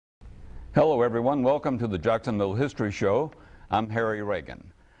Hello everyone, welcome to the Jacksonville History Show. I'm Harry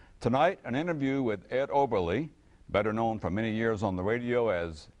Reagan. Tonight, an interview with Ed Oberlie, better known for many years on the radio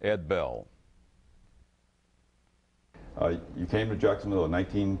as Ed Bell. You came to Jacksonville in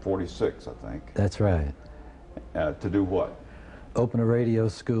 1946, I think. That's right. To do what? Open a radio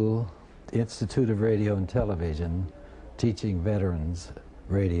school, Institute of Radio and Television, teaching veterans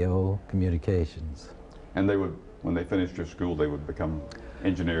radio communications. And they would, when they finished your school, they would become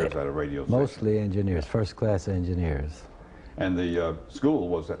engineers at a radio station? Mostly engineers, first-class engineers. And the school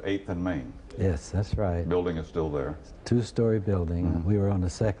was at 8th and Main? Yes, that's right. Building is still there? Two-story building. Mm-hmm. We were on the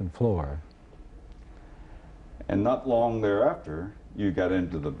second floor. And not long thereafter, you got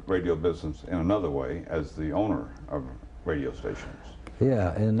into the radio business in another way as the owner of radio stations.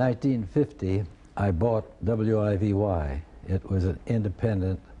 Yeah, in 1950, I bought WIVY. It was an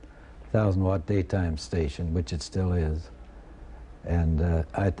independent 1,000-watt daytime station, which it still is. And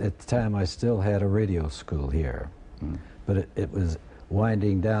at the time, I still had a radio school here. Mm. But it was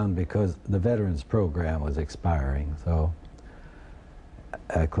winding down because the veterans program was expiring. So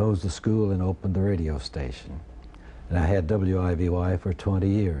I closed the school and opened the radio station. And I had WIVY for 20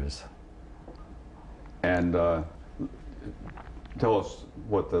 years. And tell us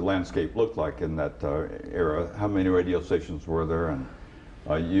what the landscape looked like in that era. How many radio stations were there? And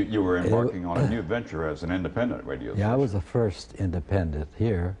you were embarking on a new venture as an independent radio station. Yeah, I was the first independent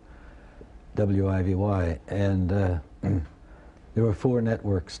here, WIVY, and there were 4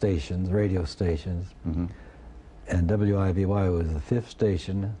 network stations, radio stations, mm-hmm. and WIVY was the 5th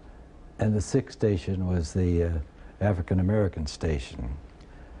station, and the 6th station was the African-American station.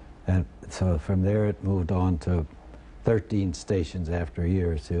 And so from there it moved on to 13 stations after a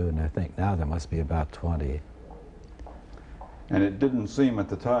year or two, and I think now there must be about 20. And it didn't seem at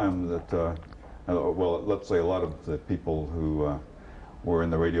the time that, well, let's say a lot of the people who were in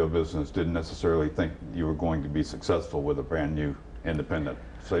the radio business didn't necessarily think you were going to be successful with a brand new independent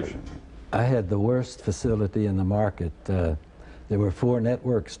station. I had the worst facility in the market. There were 4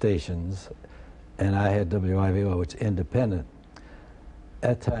 network stations, and I had WIVY, which is independent.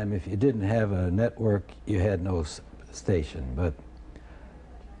 At that time, if you didn't have a network, you had no station. But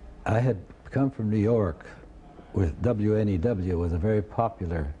I had come from New York with WNEW, was a very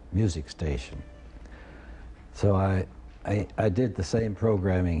popular music station. So I did the same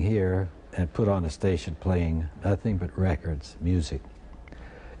programming here and put on a station playing nothing but records, music.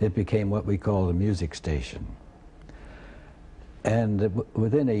 It became what we call a music station. And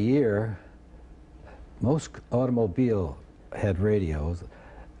within a year, most automobile had radios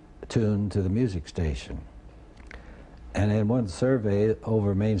tuned to the music station. And in one survey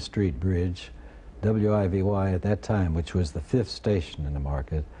over Main Street Bridge, WIVY at that time, which was the 5th station in the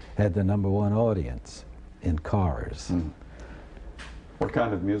market, had the #1 audience in cars. Mm. What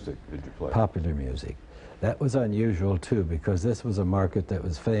kind of music did you play? Popular music. That was unusual too, because this was a market that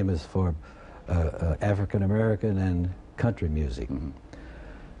was famous for African American and country music. Mm-hmm.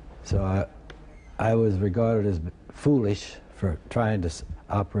 So I was regarded as foolish for trying to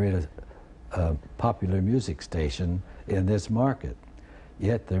operate a popular music station in this market.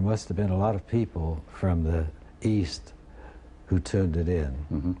 Yet there must have been a lot of people from the East who tuned it in.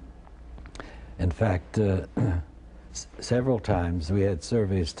 Mm-hmm. In fact, several times we had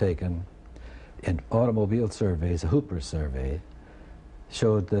surveys taken, in automobile surveys, a Hooper survey,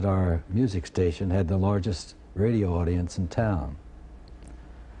 showed that our music station had the largest radio audience in town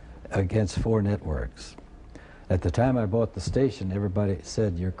against 4 networks. At the time I bought the station, everybody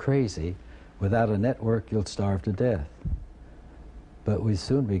said, "You're crazy. Without a network, you'll starve to death." But we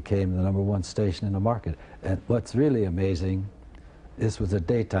soon became the #1 station in the market. And what's really amazing, this was a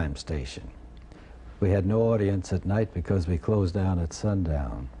daytime station. We had no audience at night because we closed down at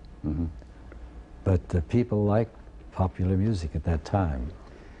sundown. Mm-hmm. But people liked popular music at that time.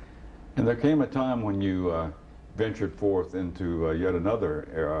 And there came a time when you ventured forth into yet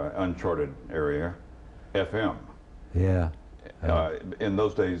another uncharted area, FM. Yeah. In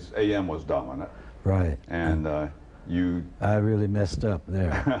those days, AM was dominant. Right. And I really messed up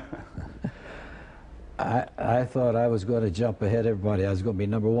there. I thought I was going to jump ahead of everybody. I was going to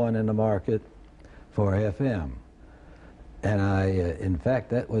be #1 in the market for FM. And in fact,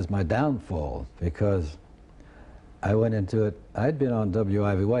 that was my downfall, because I went into it. I'd been on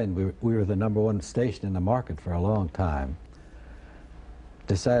WIVY, and we were the #1 station in the market for a long time.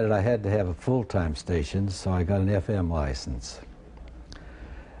 Decided I had to have a full-time station, so I got an FM license.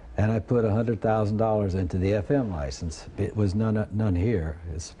 And I put $100,000 into the FM license. It was none here.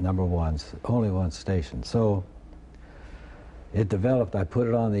 It's #1, only 1 station. So it developed. I put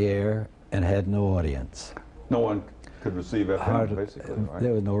it on the air and had no audience. No one could receive FM, basically, right?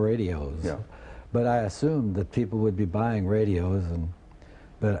 There were no radios. Yeah. But I assumed that people would be buying radios,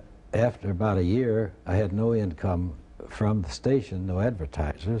 but after about a year, I had no income from the station, no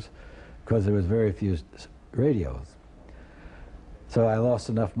advertisers, because there was very few radios. So I lost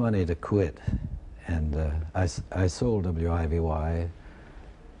enough money to quit, and I sold WIVY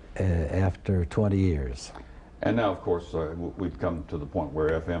after 20 years. And now, of course, we've come to the point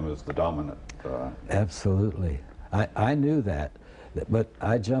where FM is the dominant. Absolutely. I knew that, but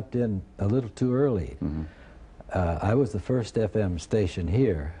I jumped in a little too early. Mm-hmm. I was the first FM station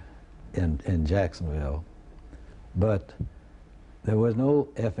here in Jacksonville, but there was no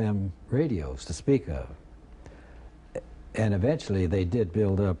FM radios to speak of. And eventually they did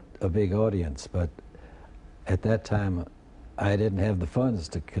build up a big audience, but at that time I didn't have the funds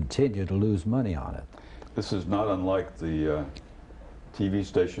to continue to lose money on it. This is not unlike the TV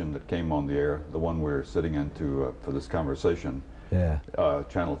station that came on the air, the one we're sitting into for this conversation. Yeah.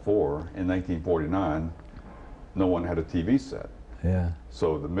 Channel 4, in 1949, no one had a TV set. Yeah.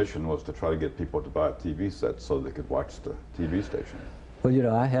 So the mission was to try to get people to buy a TV set so they could watch the TV station. Well, you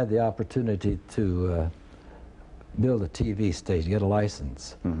know, I had the opportunity to build a TV station, get a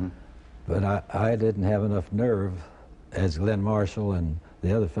license. Mm-hmm. But I didn't have enough nerve, as Glenn Marshall and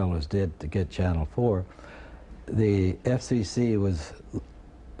the other fellows did, to get Channel 4. The FCC was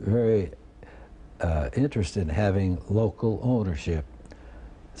very interested in having local ownership.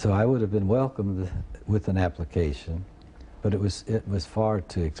 So I would have been welcomed with an application, but it was far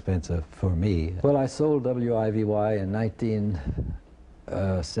too expensive for me. Well, I sold WIVY in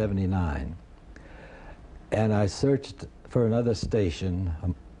 1979, and I searched for another station.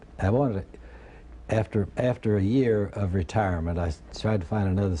 I wanted to, after a year of retirement, I tried to find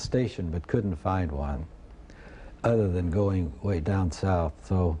another station, but couldn't find one, other than going way down south.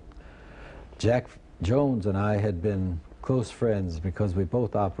 So Jack Jones and I had been close friends because we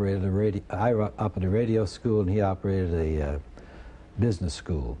both operated a radio. I operated a radio school, and he operated a business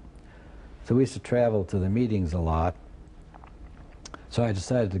school. So we used to travel to the meetings a lot. So I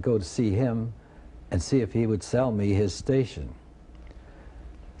decided to go to see him and see if he would sell me his station.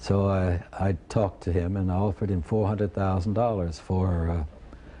 So I talked to him and I offered him $400,000 for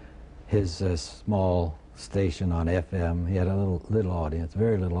his small station on FM. He had a little audience,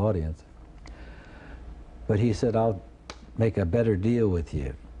 very little audience. But he said, "I'll make a better deal with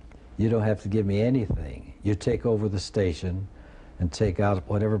you. You don't have to give me anything. You take over the station and take out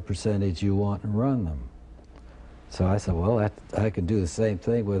whatever percentage you want and run them." So I said, well, I can do the same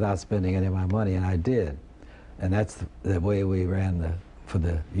thing without spending any of my money, and I did. And that's the way we ran for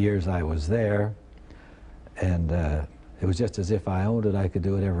the years I was there. And it was just as if I owned it. I could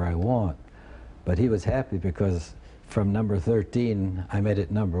do whatever I want. But he was happy because from number 13, I made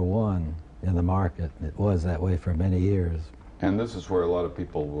it number 1 in the market. It was that way for many years. And this is where a lot of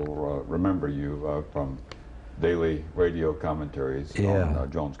people will remember you from daily radio commentaries on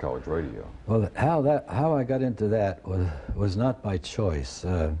Jones College Radio. Well, how I got into that was not by choice.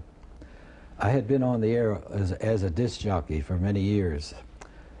 I had been on the air as a disc jockey for many years.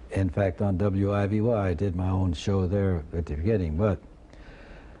 In fact, on WIVY, I did my own show there at the beginning, but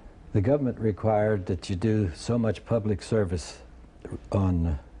the government required that you do so much public service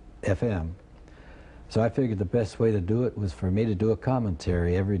on FM. So I figured the best way to do it was for me to do a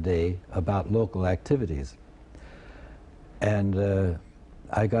commentary every day about local activities. And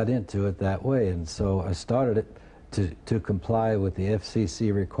I got into it that way, and so I started it to comply with the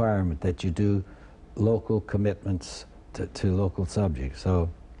FCC requirement that you do local commitments to local subjects. So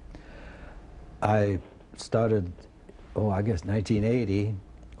I started, I guess 1980,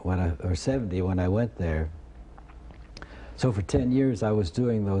 or 70 when I went there. So for 10 years I was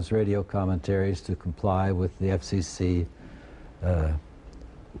doing those radio commentaries to comply with the FCC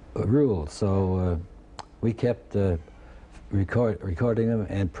rules. So we kept recording them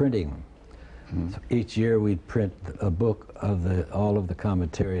and printing them. Mm-hmm. So each year we'd print a book of all of the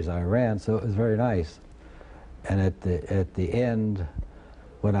commentaries I ran, so it was very nice. And at the end,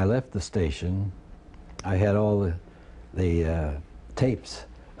 when I left the station, I had all the tapes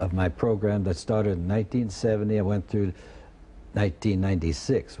of my program that started in 1970. I went through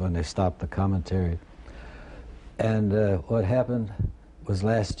 1996 when they stopped the commentary. And what happened was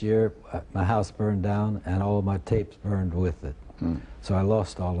last year my house burned down and all my tapes burned with it. So I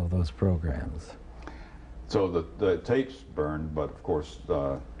lost all of those programs. So the tapes burned, but of course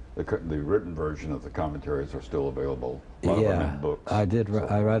the written version of the commentaries are still available. A lot of them in books. I did.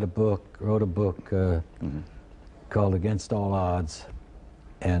 I wrote a book called Against All Odds,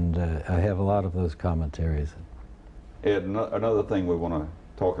 and I have a lot of those commentaries. Ed, another thing we want to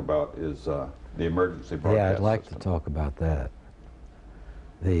talk about is the emergency broadcast Yeah, I'd like system. to talk about that.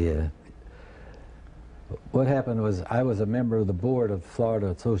 What happened was I was a member of the board of Florida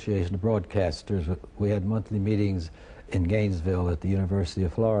Association of Broadcasters. We had monthly meetings in Gainesville at the University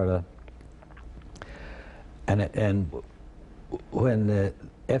of Florida. And when the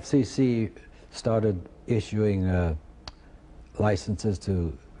FCC started issuing licenses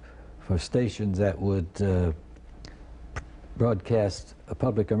for stations that would broadcast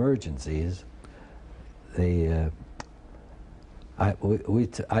public emergencies, I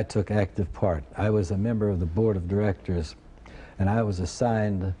took active part. I was a member of the board of directors, and I was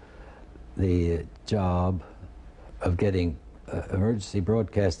assigned the job of getting emergency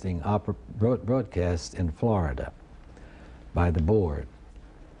broadcasting broadcast in Florida by the board.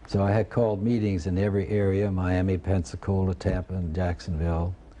 So I had called meetings in every area, Miami, Pensacola, Tampa, and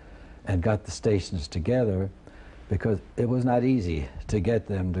Jacksonville, and got the stations together, because it was not easy to get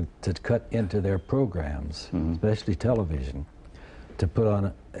them to cut into their programs, especially television, to put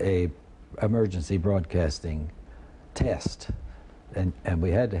on a emergency broadcasting test. And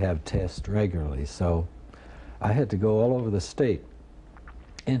we had to have tests regularly. So I had to go all over the state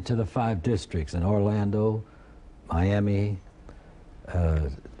into the 5 districts in Orlando, Miami,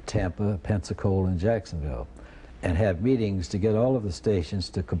 Tampa, Pensacola, and Jacksonville, and have meetings to get all of the stations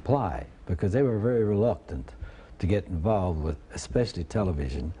to comply, because they were very reluctant to get involved with, especially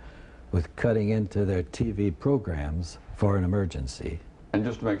television, with cutting into their TV programs for an emergency. And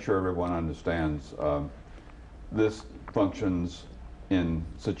just to make sure everyone understands, this functions in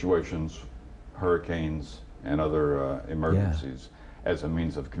situations, hurricanes and other emergencies, as a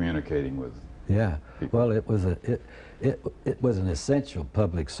means of communicating with people. Well, it was an essential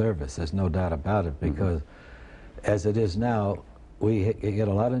public service, there's no doubt about it, because as it is now, we get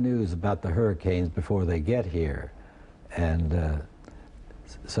a lot of news about the hurricanes before they get here, and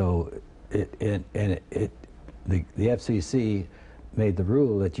so the FCC made the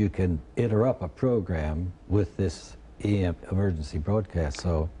rule that you can interrupt a program with this emergency broadcast.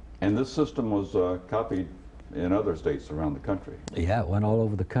 So, and this system was copied in other states around the country. Yeah, it went all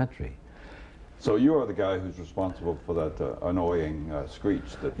over the country. So you are the guy who's responsible for that annoying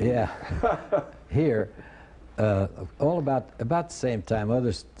screech that. Yeah, here. All about the same time,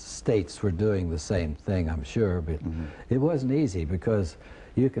 other states were doing the same thing, I'm sure, but it wasn't easy, because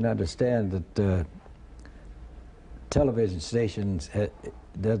you can understand that television stations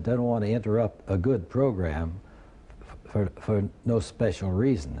don't want to interrupt a good program for no special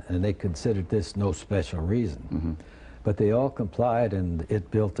reason, and they considered this no special reason. But they all complied, and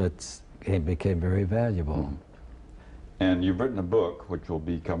it became very valuable. And you've written a book, which will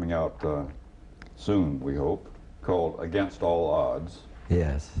be coming out soon, we hope, called Against All Odds.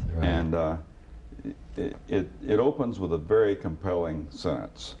 Yes, right. And it opens with a very compelling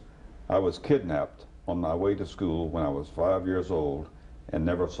sentence. I was kidnapped on my way to school when I was 5 years old and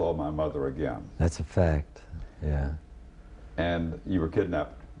never saw my mother again. That's a fact, yeah. And you were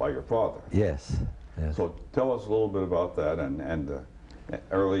kidnapped by your father. Yes, yes. So tell us a little bit about that, and a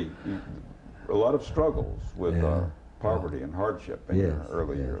lot of struggles with poverty and hardship in your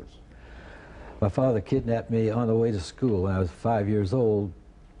early years. My father kidnapped me on the way to school when I was 5 years old,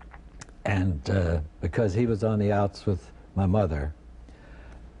 and because he was on the outs with my mother,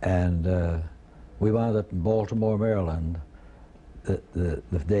 and we wound up in Baltimore, Maryland,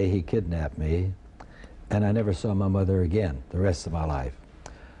 the day he kidnapped me, and I never saw my mother again the rest of my life.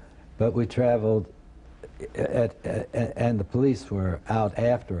 But we traveled, and the police were out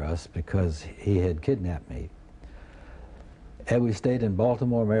after us because he had kidnapped me. And we stayed in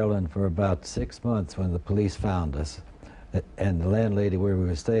Baltimore, Maryland for about 6 months when the police found us. And the landlady where we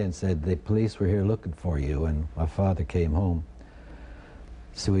were staying said, the police were here looking for you, and my father came home.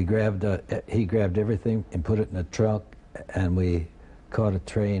 So he grabbed everything and put it in a trunk, and we caught a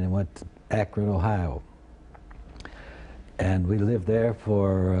train and went to Akron, Ohio. And we lived there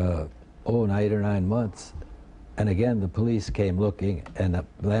for 8 or 9 months. And again, the police came looking, and the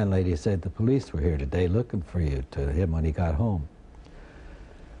landlady said, the police were here today looking for you, to him when he got home.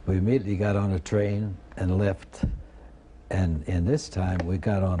 We immediately got on a train and left, and in this time we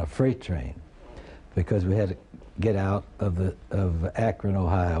got on a freight train, because we had to get out of Akron,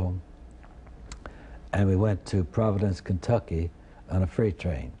 Ohio, and we went to Providence, Kentucky on a freight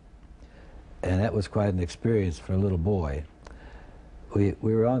train. And that was quite an experience for a little boy. We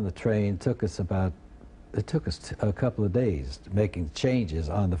were on the train, it took us a couple of days making changes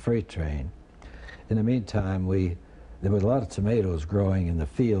on the freight train. In the meantime, there was a lot of tomatoes growing in the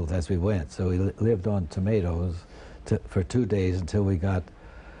fields as we went, so we lived on tomatoes for 2 days until we got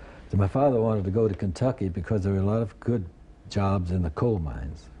to, my father wanted to go to Kentucky because there were a lot of good jobs in the coal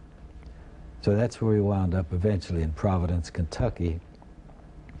mines. So that's where he wound up eventually, in Providence, Kentucky.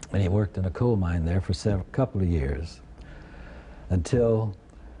 And he worked in a coal mine there for a couple of years until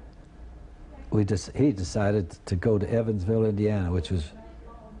he decided to go to Evansville, Indiana, which was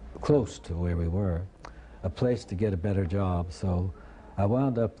close to where we were, a place to get a better job. So I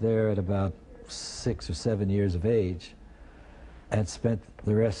wound up there at about 6 or 7 years of age and spent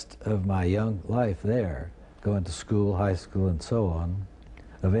the rest of my young life there, going to school, high school, and so on.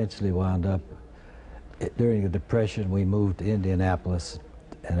 Eventually wound up, during the Depression, we moved to Indianapolis,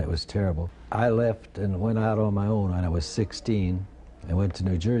 and it was terrible. I left and went out on my own when I was 16 and went to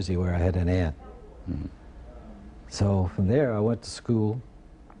New Jersey, where I had an aunt. Mm-hmm. So from there I went to school.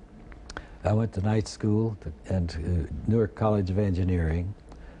 I went to night school and Newark College of Engineering,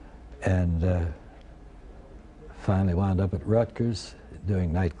 and finally wound up at Rutgers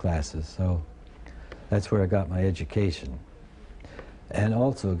doing night classes. So that's where I got my education, and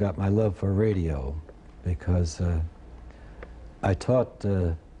also got my love for radio, because I taught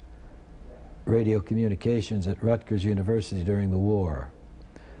radio communications at Rutgers University during the war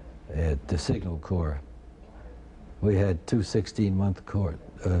at the Signal Corps. We had two 16-month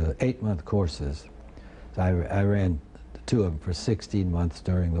 8-month courses. So I ran 2 of them for 16 months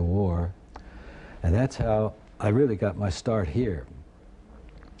during the war, and that's how I really got my start here.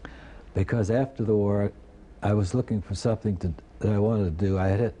 Because after the war, I was looking for something that I wanted to do. I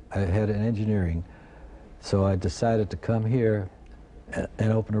had an engineering, so I decided to come here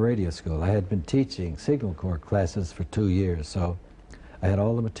and open a radio school. I had been teaching Signal Corps classes for 2 years, so I had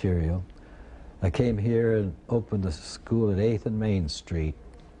all the material. I came here and opened a school at 8th and Main Street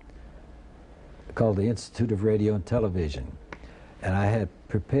called the Institute of Radio and Television. And I had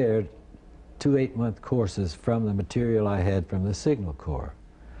prepared 2 8-month courses from the material I had from the Signal Corps.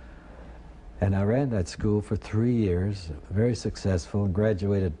 And I ran that school for 3 years, very successful, and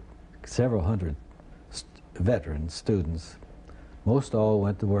graduated several hundred veteran students. Most all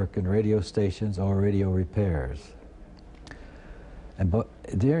went to work in radio stations or radio repairs. And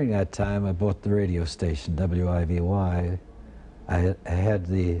during that time, I bought the radio station, WIVY. I had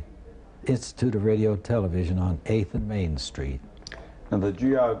the Institute of Radio and Television on 8th and Main Street. And the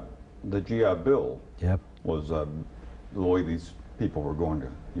GI Bill, yep, was the way these people were going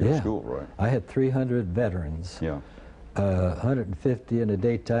to your school, right? I had 300 veterans, 150 in the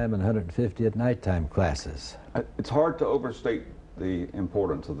daytime and 150 at nighttime classes. It's hard to overstate the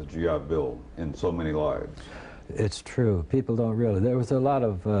importance of the GI Bill in so many lives. It's true. People don't realize. There was a lot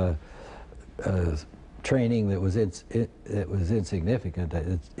of training that was insignificant.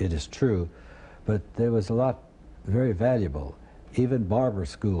 It is true, but there was a lot very valuable. Even barber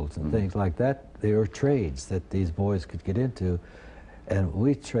schools and things like that. They were trades that these boys could get into, and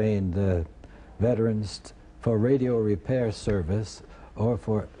we trained veterans for radio repair service or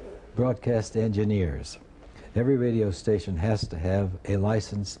for broadcast engineers. Every radio station has to have a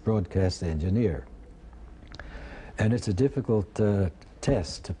licensed broadcast engineer. And it's a difficult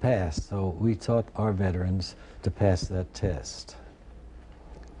test to pass, so we taught our veterans to pass that test.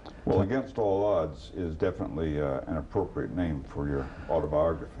 Well, Against All Odds is definitely an appropriate name for your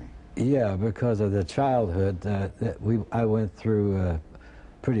autobiography. Yeah, because of the childhood that I went through a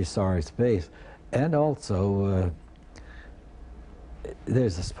pretty sorry space. And also,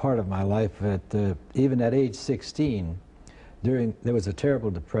 there's this part of my life that even at age 16, there was a terrible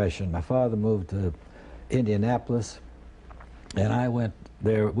depression. My father moved to Indianapolis, and I went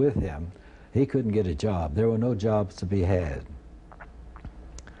there with him. He couldn't get a job. There were no jobs to be had.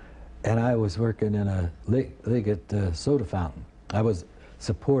 And I was working in a Liggett soda fountain. I was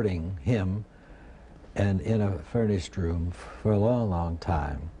supporting him and in a furnished room for a long, long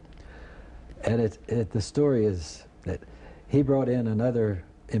time. And the story is that he brought in another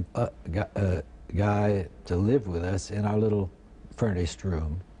guy to live with us in our little furnished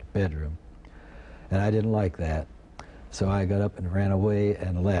bedroom. And I didn't like that. So I got up and ran away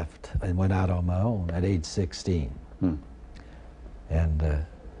and left and went out on my own at age 16. And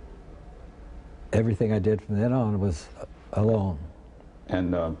everything I did from then on was alone.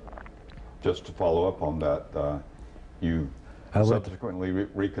 And just to follow up on that, you subsequently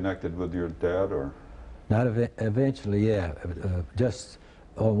reconnected with your dad, or? Not eventually, yeah. Just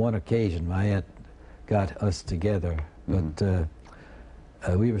on one occasion, my aunt got us together, but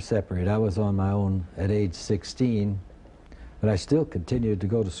we were separated. I was on my own at age 16, but I still continued to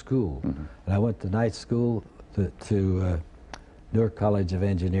go to school. And I went to night school to Newark College of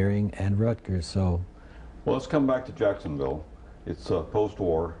Engineering and Rutgers. So, well, let's come back to Jacksonville. It's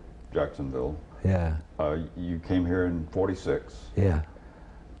post-war Jacksonville. Yeah. You came here in '46. Yeah.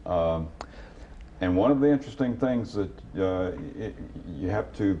 And one of the interesting things that you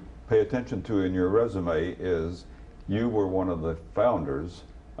have to pay attention to in your resume is you were one of the founders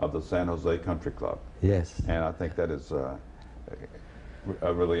of the San Jose Country Club. Yes. And I think that is a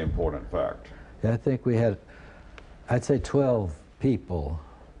really important fact. Yeah, I think we had, I'd say 12 people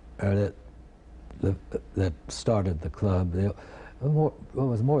that started the club. It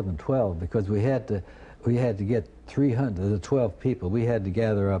was more than 12 because we had to get 300, the 12 people, we had to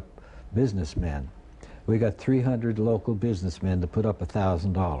gather up businessmen. We got 300 local businessmen to put up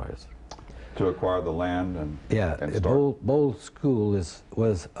 $1,000. To acquire the land and yeah, and start. Bold School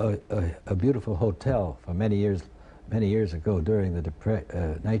was a beautiful hotel for many years ago during the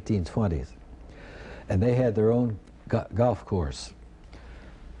 1920s, and they had their own golf course.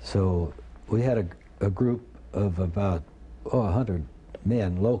 So we had a group of about 100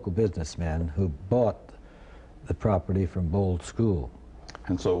 men, local businessmen, who bought the property from Bold School.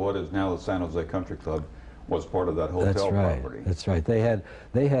 And so what is now the San Jose Country Club was part of that hotel property. That's right. They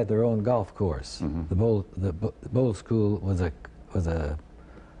had their own golf course. Mm-hmm. The Bold School was a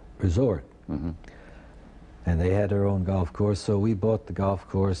resort, Mm-hmm. and they had their own golf course. So we bought the golf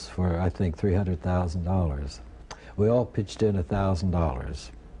course for I think $300,000. We all pitched in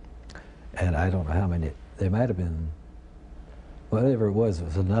 $1,000, and I don't know how many. There might have been, whatever it was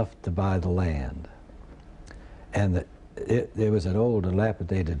enough to buy the land. And it was an old,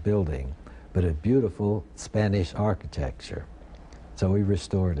 dilapidated building, but a beautiful Spanish architecture. So we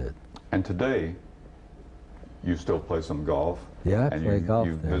restored it. And today, you still play some golf. Yeah, I and play golf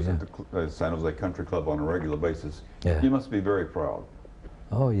you there, visit yeah. the San Jose Country Club on a regular basis. Yeah. You must be very proud.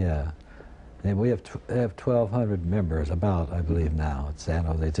 Oh yeah, and we have 1,200 members about, I believe now, at San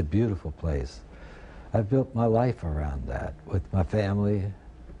Jose. It's a beautiful place. I've built my life around that with my family.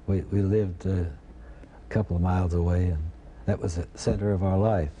 We lived a couple of miles away, and that was the center of our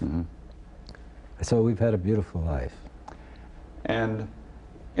life. Mm-hmm. So we've had a beautiful life. And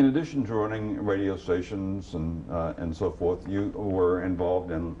in addition to running radio stations and so forth, you were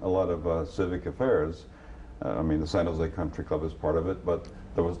involved in a lot of civic affairs. I mean, the San Jose Country Club is part of it, but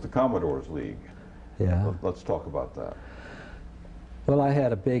there was the Commodores League. Yeah. Let's talk about that. Well, I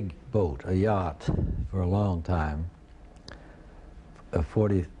had a big boat, a yacht, for a long time, a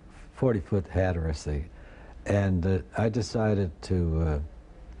 40-foot Hatteras, and I decided to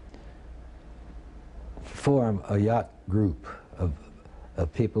form a yacht group of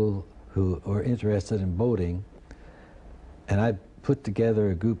people who were interested in boating, and I put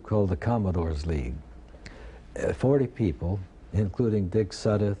together a group called the Commodores League. 40 people, including Dick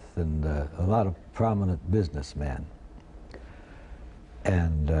Sudduth and a lot of prominent businessmen.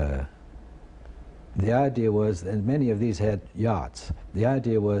 And the idea was, and many of these had yachts, the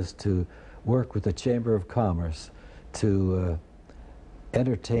idea was to work with the Chamber of Commerce to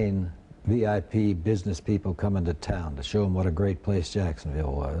entertain VIP business people coming to town, to show them what a great place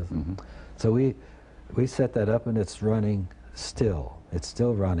Jacksonville was. Mm-hmm. So we set that up, and it's running still. It's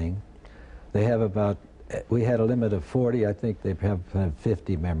still running. They have about, we had a limit of 40. I think they have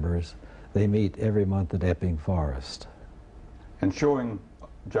 50 members. They meet every month at Epping Forest. And showing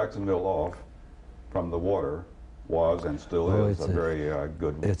Jacksonville off from the water was and still is a very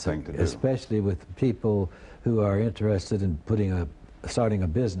good thing to do. Especially with people who are interested in starting a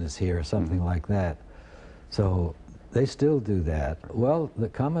business here or something like that. So they still do that. Well, the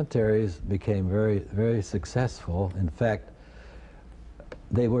commentaries became very, very successful. In fact,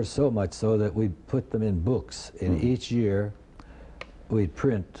 they were so much so that we put them in books. In each year, we'd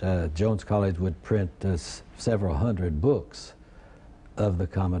print, Jones College would print several hundred books of the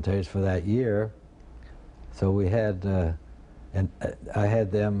commentaries for that year. So we had, and I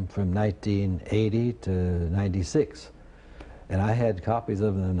had them from 1980 to 96. And I had copies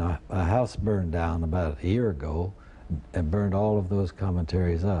of them. A house burned down about a year ago and burned all of those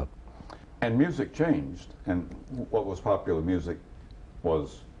commentaries up. And music changed, and what was popular music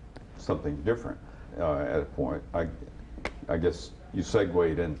was something different at a point. I guess you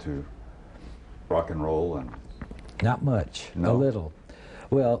segued into rock and roll and... Not much, No. a little.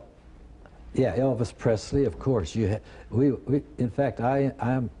 Well, yeah, Elvis Presley, of course. In fact, I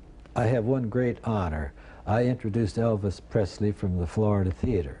have one great honor. I introduced Elvis Presley from the Florida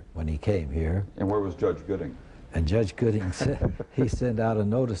Theater when he came here. And where was Judge Gooding? And Judge Gooding said, he sent out a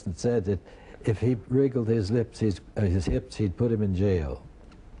notice and said that if he wriggled his hips, he'd put him in jail.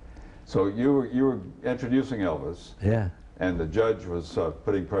 So you were introducing Elvis. Yeah. And the judge was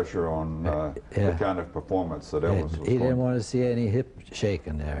putting pressure on the kind of performance that Elvis was He didn't want to see any hip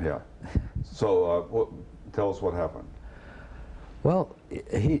shaking there. Yeah. So tell us what happened. Well,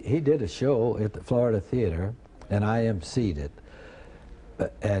 he did a show at the Florida Theater, and I emceed it.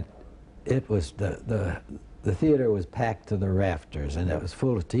 And it was the theater was packed to the rafters, and it was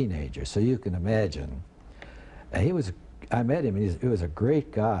full of teenagers, so you can imagine. And I met him, and he was a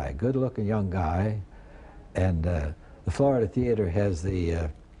great guy, good-looking young guy, and the Florida Theater has the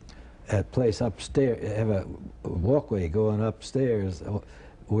place upstairs, have a walkway going upstairs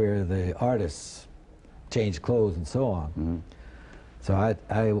where the artists change clothes and so on. Mm-hmm. So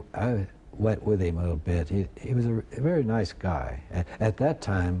I went with him a little bit. He was a very nice guy. At that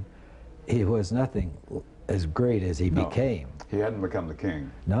time, he was nothing as great as he became. He hadn't become the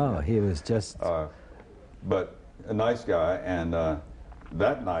king. No, he was just... but a nice guy, and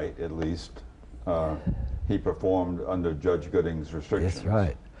that night, at least, he performed under Judge Gooding's restrictions. That's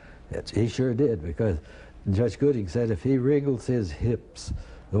right. He sure did, because Judge Gooding said if he wriggles his hips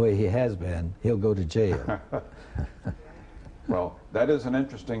the way he has been, he'll go to jail. Well, that is an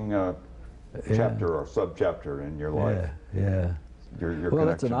interesting chapter or sub-chapter in your life. Yeah. Your well,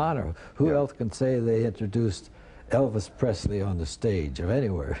 it's connection. an honor. Who else can say they introduced Elvis Presley on the stage of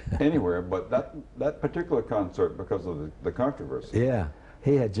anywhere? Anywhere, but that particular concert, because of the controversy. Yeah,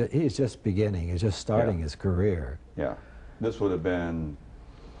 he's just beginning. He's just starting his career. Yeah, this would have been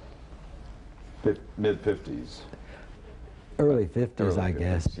mid-50s. Early 50s, I 50s,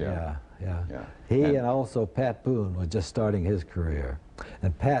 guess. yeah. He and also Pat Boone was just starting his career.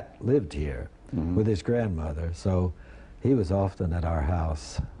 And Pat lived here with his grandmother, so he was often at our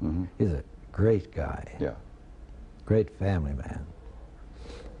house. He's a great guy. Yeah. Great family man.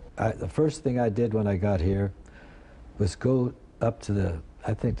 The first thing I did when I got here was go up to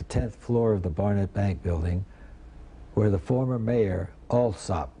I think the 10th floor of the Barnett Bank building, where the former mayor,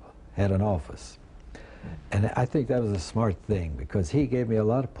 Alsop, had an office. And I think that was a smart thing, because he gave me a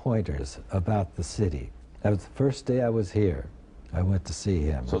lot of pointers about the city. That was the first day I was here. I went to see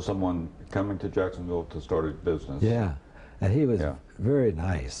him. So someone coming to Jacksonville to start a business. Yeah, and he was very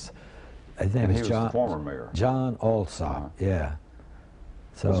nice. I think And it he was was the former mayor. John Alsop, yeah.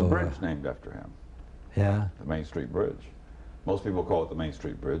 So, There's a bridge named after him. Yeah? The Main Street Bridge. Most people call it the Main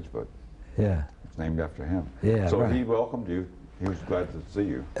Street Bridge, but Yeah. it's named after him. Yeah, so right. he welcomed you. He was glad to see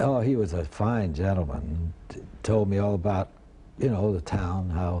you. Oh, he was a fine gentleman. Told me all about, you know, the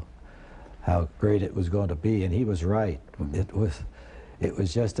town, how great it was going to be, and he was right. It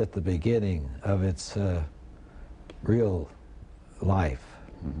was just at the beginning of its real life.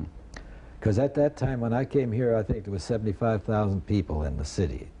 Because at that time, when I came here, I think there was 75,000 people in the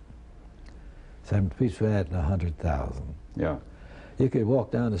city. Some people had 100,000. Yeah. You could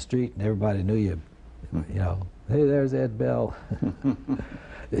walk down the street and everybody knew you. You know, hey, there's Ed Bell.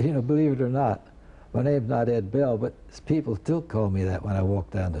 You know, believe it or not, my name's not Ed Bell, but people still call me that when I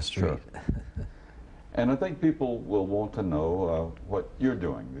walk down the street. Sure. And I think people will want to know what you're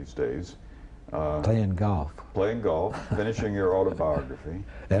doing these days. Playing golf. Playing golf, finishing your autobiography.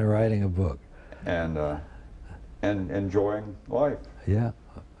 And writing a book. And enjoying life. Yeah.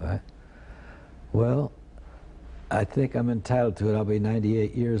 Well, I think I'm entitled to it. I'll be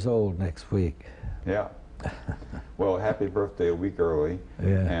 98 years old next week. Yeah. Well, happy birthday a week early.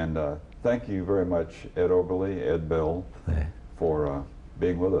 Yeah. And thank you very much, Ed Oberlie, Ed Bell, for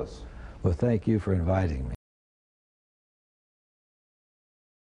being with us. Well, thank you for inviting me.